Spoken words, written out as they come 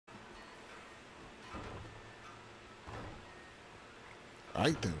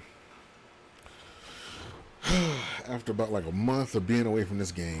Alright then. After about like a month of being away from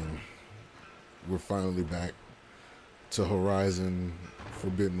this game, we're finally back to Horizon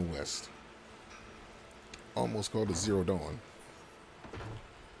Forbidden West. Almost called it Zero Dawn.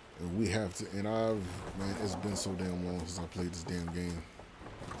 And we have to, and man, it's been so damn long since I played this damn game.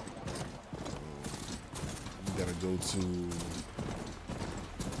 So we gotta go to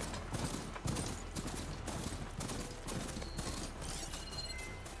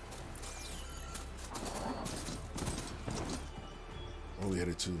we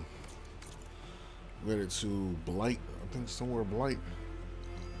headed to? We headed to Blight. I think somewhere Blight.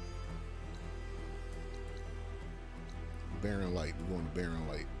 Barren Light. We're going to Barren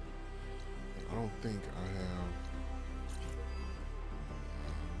Light. I don't think I have.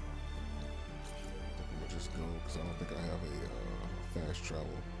 I think we'll just go because I don't think I have a fast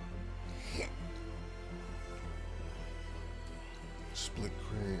travel. Split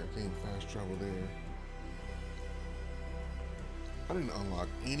Crag. I can't fast travel there. I didn't unlock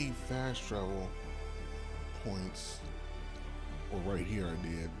any fast travel points. Well, right here I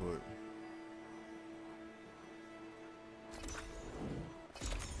did, but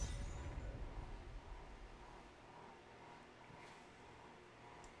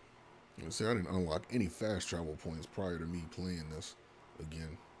see, I didn't unlock any fast travel points prior to me playing this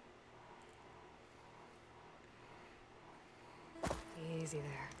again. Easy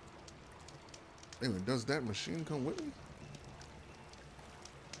there. Anyway, does that machine come with me?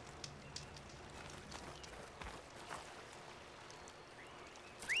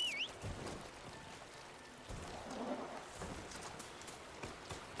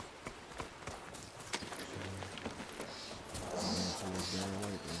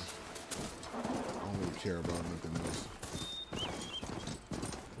 Care about nothing else.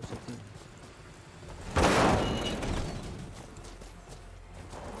 What's up there?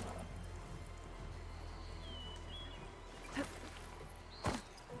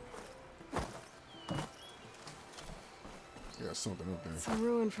 Yeah, something up there. It's a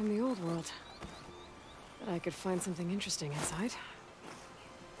ruin from the old world. But I could find something interesting inside.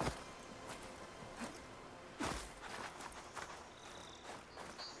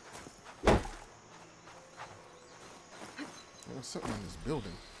 There's something in this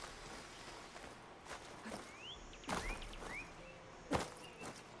building.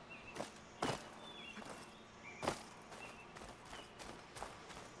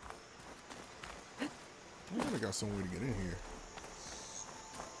 I really got some way to get in here.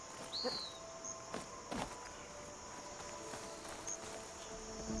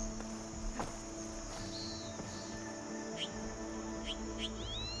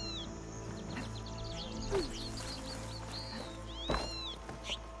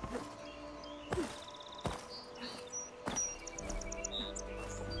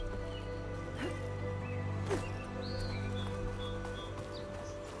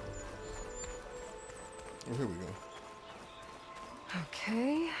 Oh, here we go.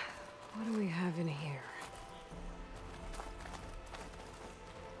 Okay, what do we have in here?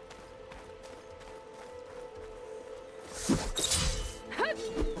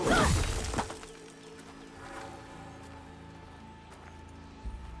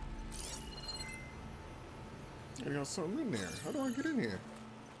 I got something in there. How do I get in here?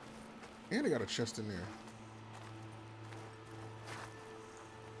 And I got a chest in there.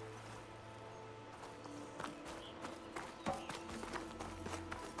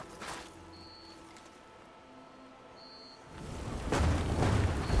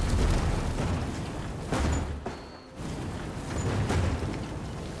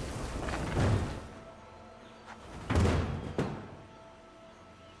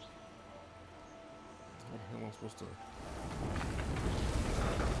 Supposed to.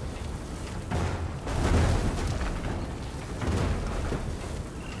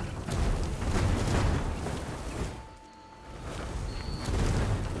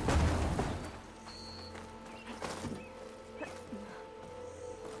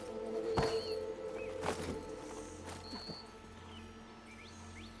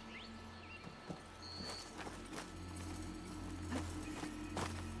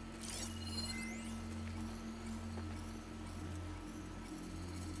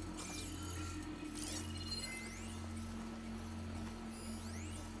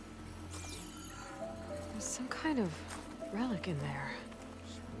 Some kind of relic in there.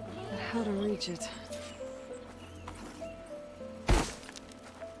 But how to reach it?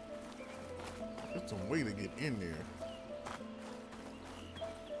 There's some way to get in there.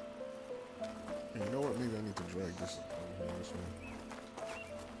 And you know what? Maybe I need to drag this over here this way.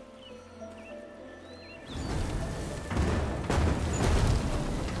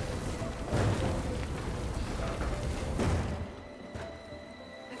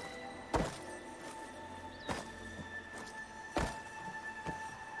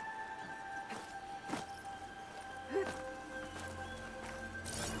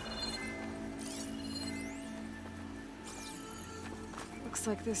 Looks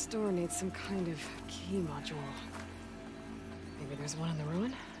like this door needs some kind of key module. Maybe there's one in the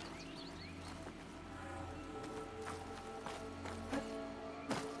ruin?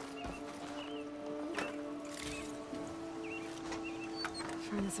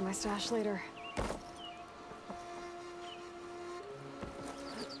 Find this in my stash later.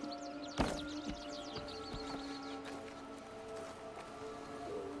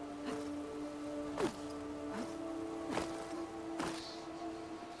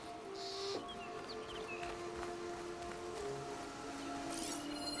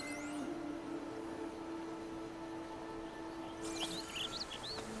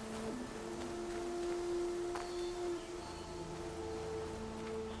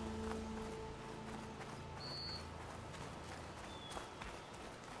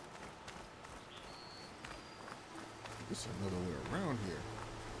 There's another way around here.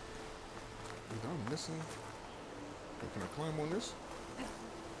 Either I'm missing. Hey, can I climb on this?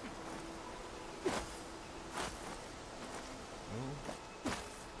 No.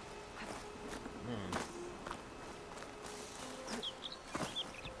 No.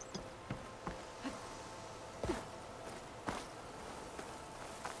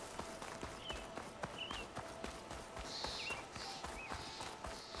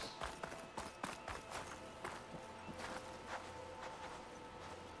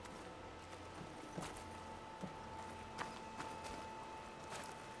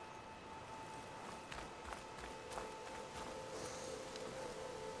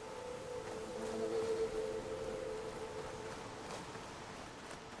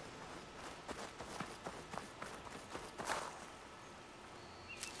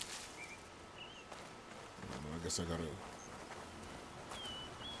 I guess I gotta.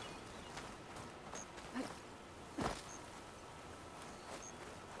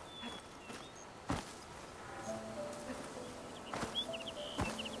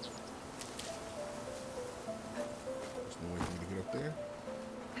 There's no way for me to get up there.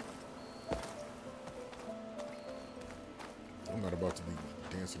 I'm not about to be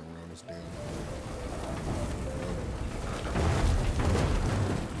dancing around this damn.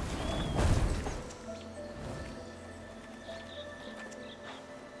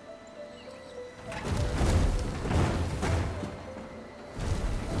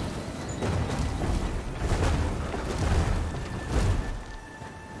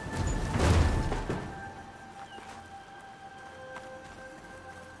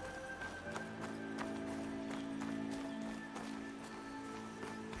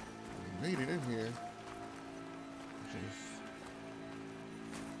 Made it in here. Just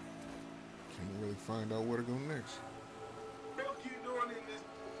can't really find out where to go next. What you doing in this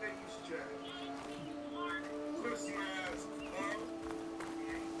thing's chat? Pussy ass, huh?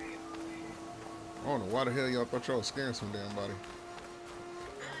 I don't know why the hell y'all thought y'all was scaring some damn body.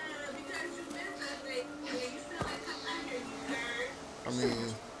 Because you missed that thing. You still ain't come out here, you nerd. I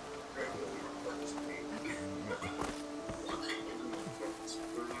mean,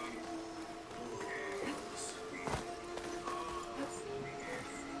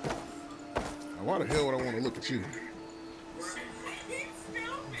 why the hell would I want to look at you?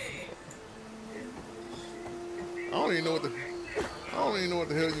 I don't even know what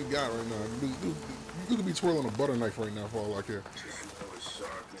the hell you got right now. You could be twirling a butter knife right now for all I care.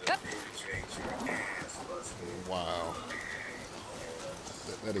 Wow.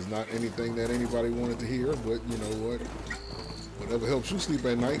 That is not anything that anybody wanted to hear, but you know what? Whatever helps you sleep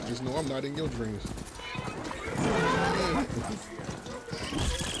at night, just know I'm not in your dreams.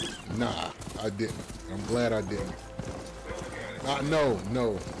 Nah, I didn't. I'm glad I didn't. No.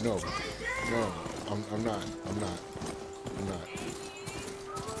 I'm not.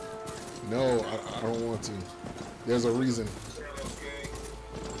 No, I don't want to. There's a reason.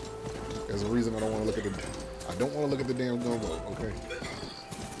 There's a reason I don't want to look at the. I don't want to look at the damn gumbo. Okay.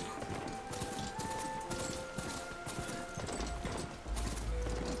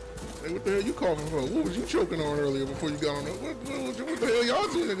 Hey, what the hell you coughing for? What was you choking on earlier before you got on there? What the hell y'all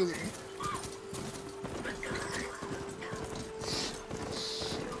two niggas?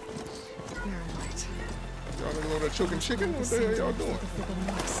 Y'all niggas over there choking chicken? What the hell y'all doing?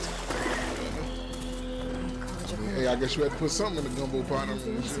 Hey, I guess you had to put something in the gumbo pot. I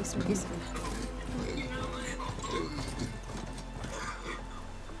mean, shit.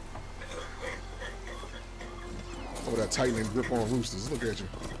 Oh, that tightening grip on roosters. Look at you.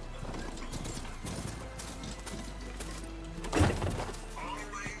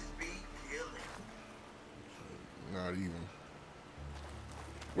 Not even.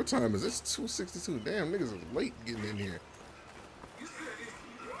 What time is it? It's 2:62. Damn, niggas is late getting in here.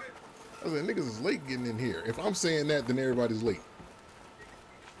 I said, niggas is late getting in here. If I'm saying that, then everybody's late.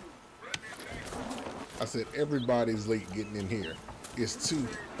 I said everybody's late getting in here. It's 2.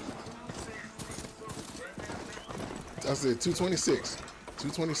 I said 2:26.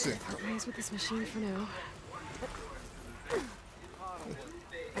 2:26. Nice with this machine for now.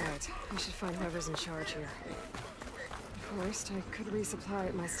 Alright, I should find whoever's in charge here. First, I could resupply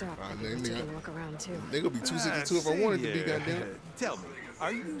at my stop. I could take a look around too. They gonna be 262 if I wanted to be, goddamn. Tell me,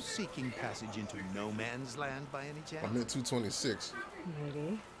 are you seeking passage into no man's land by any chance? I'm at 2:26.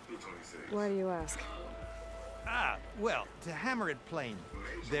 Maybe. Why do you ask? Ah, well, to hammer it plain,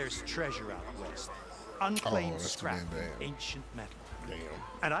 there's treasure out west. Unclaimed scrap, ancient metal. Damn.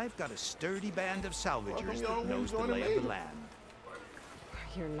 And I've got a sturdy band of salvagers that knows the lay of the land.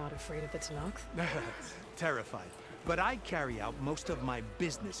 You're not afraid of the Tanakh? Terrified. But I carry out most of my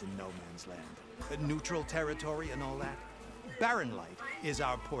business in no man's land. Neutral territory and all that. Barren Light is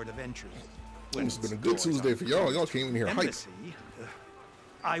our port of entry. It's been a good Tuesday for y'all. Y'all came in here hyped.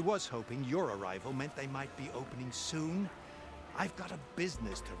 I was hoping your arrival meant they might be opening soon. I've got a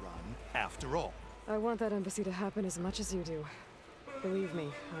business to run, after all. I want that embassy to happen as much as you do. Believe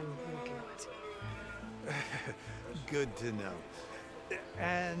me, I'm working on it. Good to know.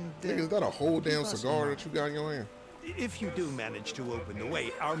 And Nigga, is that a whole damn cigar that you got in your hand? If you do manage to open the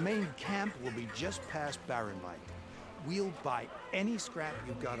way, our main camp will be just past Barren Light. We'll buy any scrap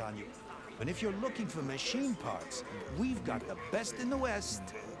you've got on you. And if you're looking for machine parts, we've got the best in the West.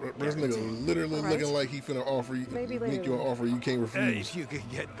 This nigga literally looking like he finna offer you, make you an offer you can't refuse. If you could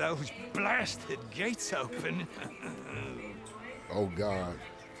get those blasted gates open. Oh God.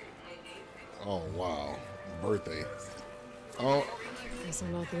 Oh wow. Birthday. Oh. Guess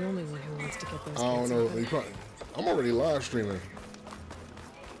I'm not the only one who wants to get those. I don't know. I'm already live streaming.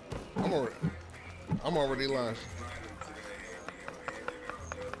 I'm already live.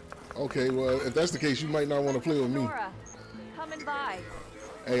 Okay, well, if that's the case, you might not want to play with me. Nora, coming by.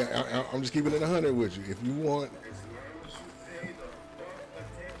 Hey, I'm just keeping it 100 with you. If you want,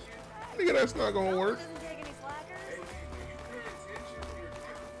 nigga, that's not gonna work.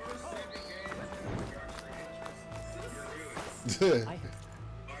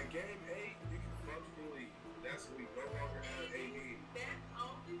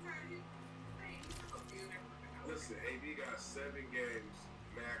 Listen, AB got 7 games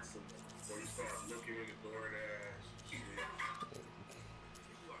maximum before you start looking in the door and ass.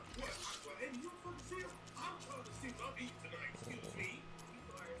 What? Well, hey, you don't fucking see him? I'm trying to see if I'm eating tonight. Excuse me. You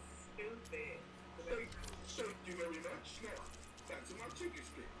are stupid. Thank you very much. Now, back to my chicken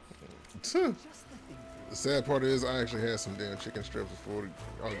strips. The sad part is I actually had some damn chicken strips before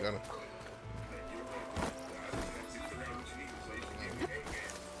y'all got them.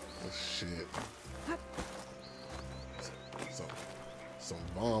 Shit. Some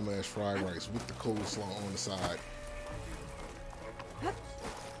bomb ass fried rice with the coleslaw on the side.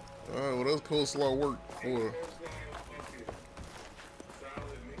 What else coleslaw work for?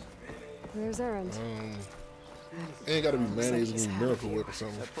 There's Aaron. Ain't gotta be mayonnaise, it can be Miracle Whip or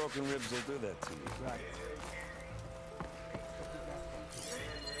something. That broken ribs will do that to you. Right.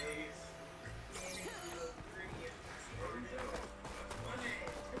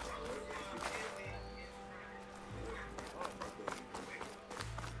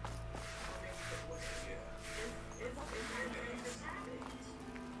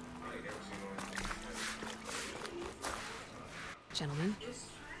 Gentlemen.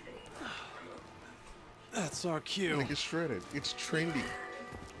 That's our cue. Like it's shredded. It's trendy.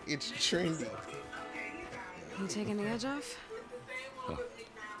 It's trendy. You taking the edge off? Huh.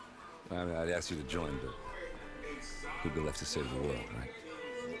 I mean, I'd ask you to join, but who'd be left to save the world, right?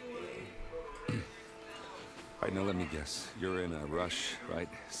 All right, now let me guess. You're in a rush, right?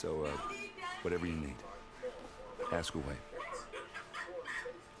 So, whatever you need, ask away.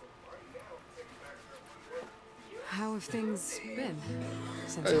 How have things been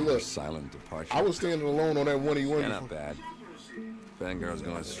since Hey, look. Silent departure. I was standing alone on that 1v1. Yeah, not bad. Vanguard's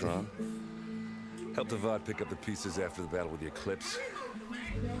going strong. Helped Avad pick up the pieces after the battle with the Eclipse.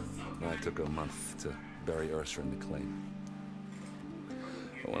 I took a month to bury Ursa in the claim.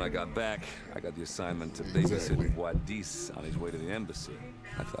 But when I got back, I got the assignment to babysit Wadis on his way to the embassy.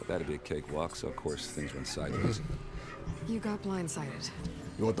 I thought that'd be a cakewalk, so of course things went sideways. You got blindsided.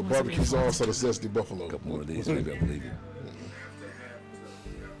 You want the barbecue sauce or the zesty buffalo? A couple more of these, maybe I'll believe you.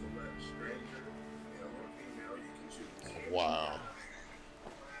 Wow.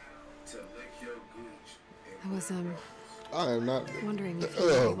 I was, I am not. wondering if you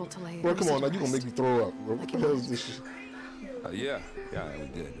were able to lay Bro, come on, now Ursa you gonna to make me throw up, bro. What the hell is this shit? Yeah, we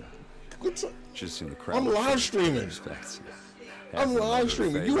did. What's up? Just seen the crowd. I'm live streaming. Facts. I'm live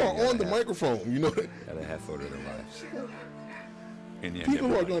streaming. You are on the microphone, you know that? Had a half order of their lives. In the end,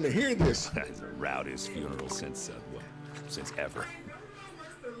 People are going to hear this. That's the rowdiest funeral since ever.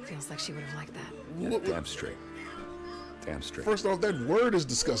 Feels like she would have liked that. Yeah, damn straight. Damn straight. First off, that word is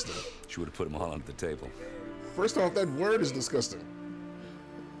disgusting. She would have put them all under the table. First off, that word is disgusting.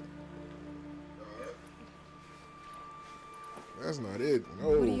 That's not it. No.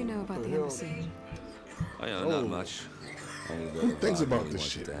 What do you know about the embassy? Oh, yeah, not much. Who thinks about this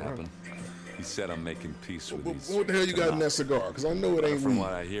shit, to bro? happen. He said I'm making peace with these. What the hell you got in that cigar? Because I know it ain't From weed.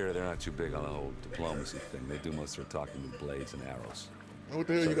 what I hear, they're not too big on the whole diplomacy thing. They do most of their talking with blades and arrows. What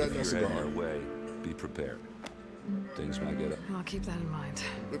the hell you got in that If you're heading cigar? their way, be prepared. Things might get up. I'll keep that in mind.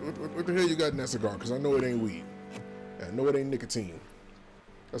 What the hell you got in that cigar? Because I know it ain't weed. I know it ain't nicotine.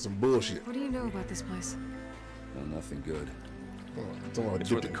 That's some bullshit. What do you know about this place? No, nothing good. Oh, it's all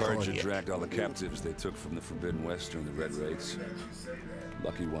It's where the dipped in Carja cognac. dragged all the captives they took from the Forbidden West during the Red Raids.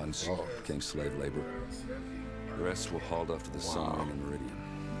 Lucky ones became slave labor. The rest were hauled off to the Sun and Meridian.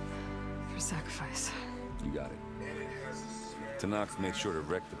 For sacrifice. You got it. Tanakh made sure to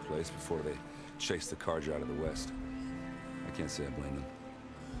wreck the place before they chased the Carja out of the West. I can't say I blame them.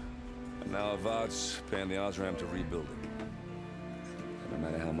 And now Avad's paying the Osram to rebuild it. And no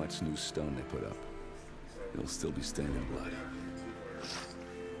matter how much new stone they put up, it'll still be stained in blood.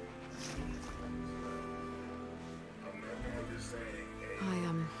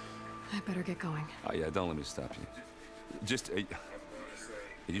 I better get going. Oh yeah, don't let me stop you. Just, are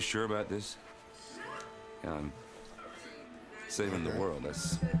you sure about this? Yeah, I'm saving the world. That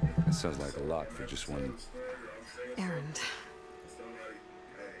sounds like a lot for just one. Errand.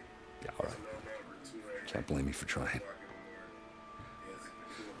 Yeah, all right. Can't blame me for trying.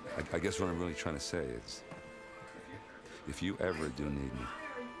 I guess what I'm really trying to say is, if you ever do need me.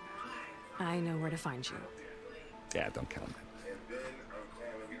 I know where to find you. Yeah, don't count on it.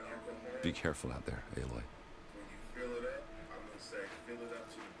 Be careful out there, Aloy. Fill it up, I'm gonna say fill it up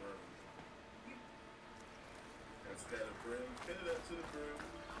to the brim. Instead of brim, fill it up to the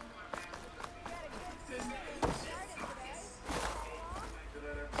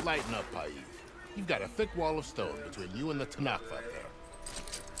brim. Lighten up, Paid. You've got a thick wall of stone between you and the Tanakh up there.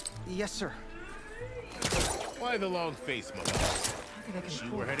 Yes, sir. Why the long face, my guy? I think I can You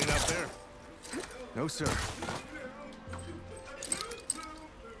pull were it. heading out there? No, sir.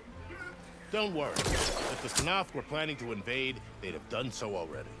 Don't worry. If the Tanakh were planning to invade, they'd have done so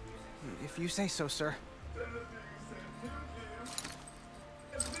already. If you say so, sir.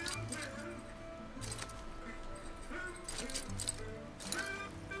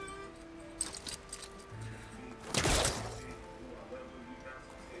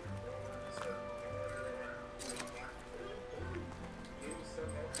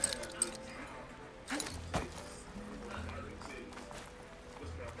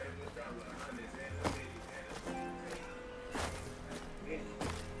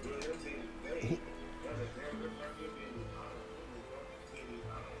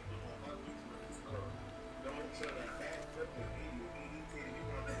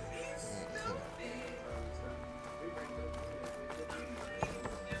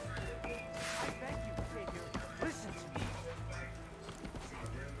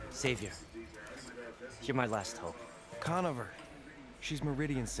 Savior, you're my last hope. Conover. She's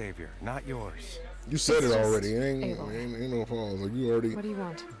Meridian's savior, not yours. You said it already. It ain't Aloy. no problem. Like you already. What do you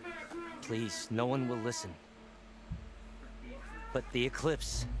want? Please, no one will listen. But the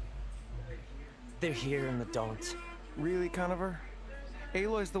Eclipse, they're here and the don't. Really, Conover?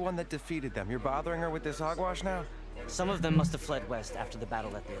 Aloy's the one that defeated them. You're bothering her with this hogwash now? Some of them must have fled west after the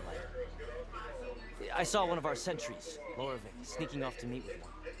battle at the Elite. I saw one of our sentries, Lorvik, sneaking off to meet with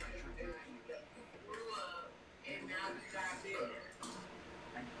one. And now the job is.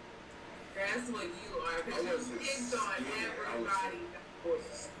 That's what you are, because you picked on everybody.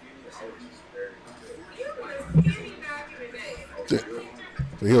 You were skinny back in the day.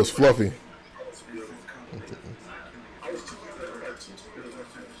 So he was fluffy.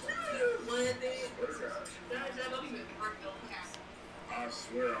 I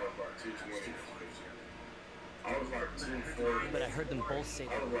swear I was like 220. I was like 240. But I heard them both say I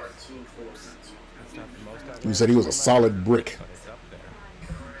that. was like 240. You said he was a solid brick.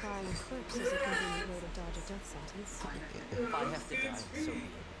 Buying Eclipse is a convenient way to dodge a death sentence. If I have to die, so be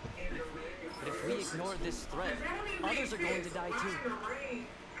it. But if we ignore this threat, others are going to die too.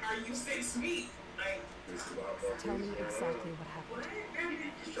 Are you 6 feet? Like, Tell me exactly what happened.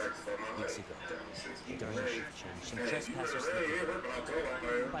 Weeks ago, during a shift change, some trespassers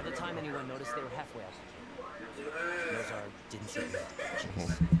slipped. By the time anyone noticed, they were halfway up the hill. Nozar didn't see me.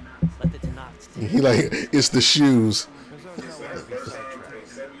 Let the Tanakh take He like it's the shoes. There's no way to be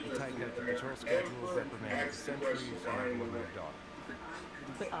sidetracked. They tightened up the patrol schedules, reprimanded the sentries, and everyone moved on.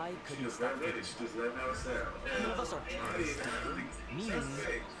 couldn't stop thinking. None of us are kids. Meaning,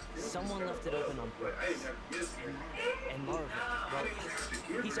 someone left it open on purpose. And Marvin, well,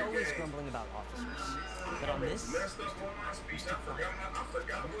 he's always grumbling about officers. But on this, he was too quiet.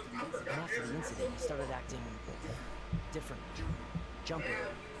 And after the incident, he started acting different, jumping.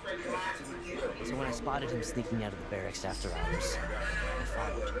 So when I spotted him sneaking out of the barracks after hours, I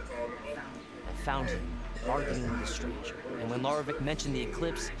followed him. I found him arguing with a stranger. And when Larovic mentioned the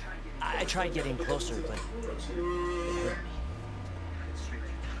eclipse, I tried getting closer, but it hurt me.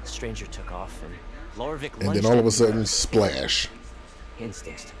 The stranger took off, and Larovic lunged. And then all of a sudden, splash.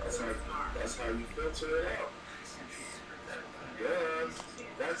 Instincts took over. That's how you filter it out. Yes,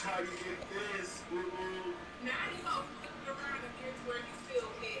 that's how you get this. Now you go flipping around and get where you feel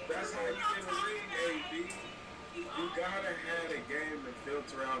bad. That's how you get a ring, AB. You gotta have a game to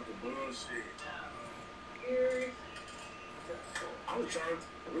filter out the bullshit. I was trying to,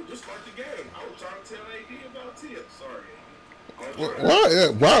 just like the game, I was trying to tell AD about Tia. Sorry.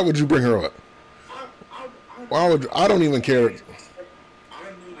 Why would you bring her up? Why would I don't even care. I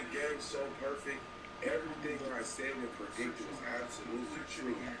knew the game so perfect. Everything I said and predicted was absolutely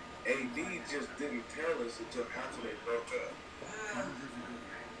true. AD just didn't tell us until after they broke up.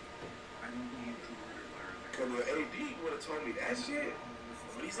 Because if AD would have told me that shit,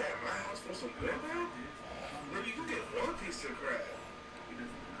 when he's at my house for some good now, maybe you get one piece of crap.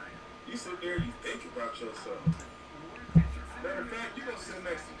 You sit there, you think about yourself. Matter of fact, you gonna sit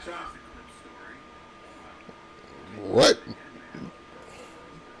next to Chop. What?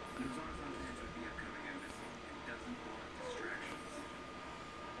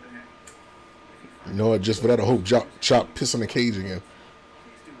 You know what? Just for that, I hope Chop piss on the cage again.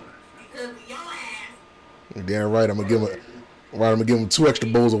 Damn right, I'm gonna give him 2 extra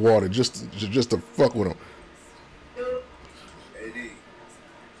bowls of water just to fuck with him. AD, when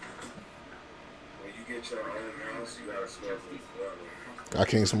you get your own house, you gotta smoke a blunt. I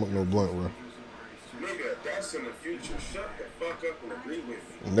can't smoke no blunt, bro. Nigga, that's in the future. Shut the fuck up and agree with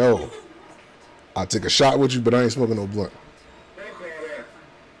me. No. I'll take a shot with you, but I ain't smoking no blunt. Fuck all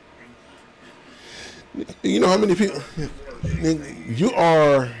that. You know how many people you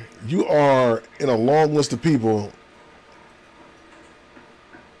are in a long list of people.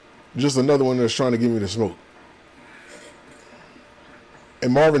 Just another one that's trying to get me to smoke.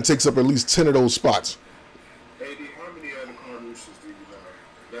 And Marvin takes up at least 10 of those spots. AD, how many other cartouches do you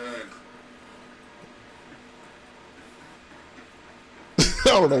know? None. I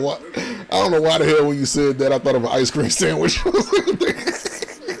don't know why the hell when you said that I thought of an ice cream sandwich. I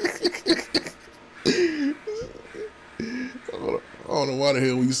don't know why the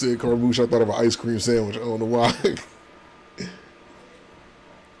hell when you said Carmouche I thought of an ice cream sandwich. I don't know why.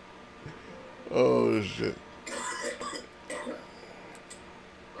 Oh shit.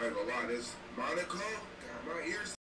 I ain't gonna lie, this Monaco got my ears